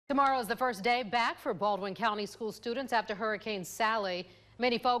Tomorrow is the first day back for Baldwin County school students after Hurricane Sally.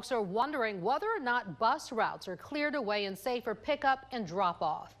 Many folks are wondering whether or not bus routes are cleared away and safe for pickup and drop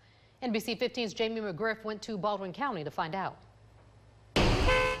off. NBC 15's Jamie McGriff went to Baldwin County to find out.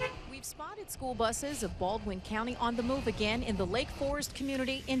 We've spotted school buses of Baldwin County on the move again in the Lake Forest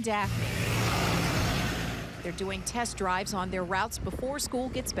community in Daphne. They're doing test drives on their routes before school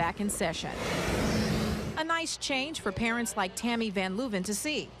gets back in session. A nice change for parents like Tammy Van Leuven to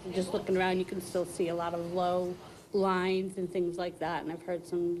see. Just looking around, you can still see a lot of low lines and things like that. And I've heard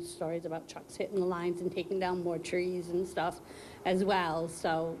some stories about trucks hitting the lines and taking down more trees and stuff as well.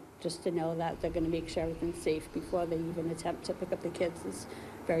 So just to know that they're going to make sure everything's safe before they even attempt to pick up the kids is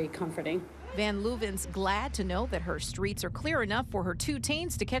very comforting. Van Leuven's glad to know that her streets are clear enough for her two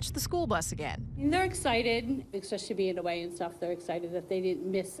teens to catch the school bus again. And they're excited, especially being away and stuff. They're excited that they didn't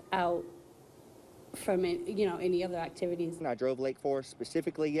miss out from any other activities. I drove Lake Forest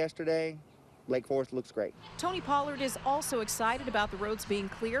specifically yesterday. Lake Forest looks great. Tony Pollard is also excited about the roads being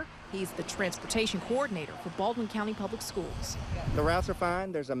clear. He's the transportation coordinator for Baldwin County Public Schools. The routes are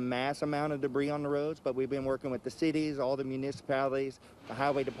fine. There's a mass amount of debris on the roads, but we've been working with the cities, all the municipalities, the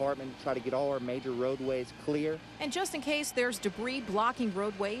highway department to try to get all our major roadways clear. And just in case there's debris blocking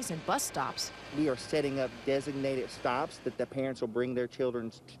roadways and bus stops, we are setting up designated stops that the parents will bring their children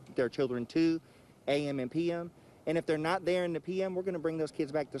to, AM and PM. And if they're not there in the PM, we're going to bring those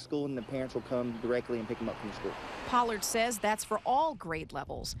kids back to school and the parents will come directly and pick them up from school. Pollard says that's for all grade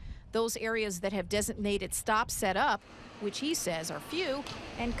levels. Those areas that have designated stops set up, which he says are few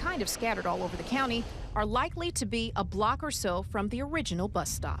and kind of scattered all over the county, are likely to be a block or so from the original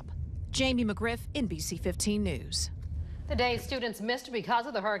bus stop. Jamie McGriff, NBC 15 News. The days students missed because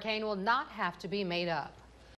of the hurricane will not have to be made up.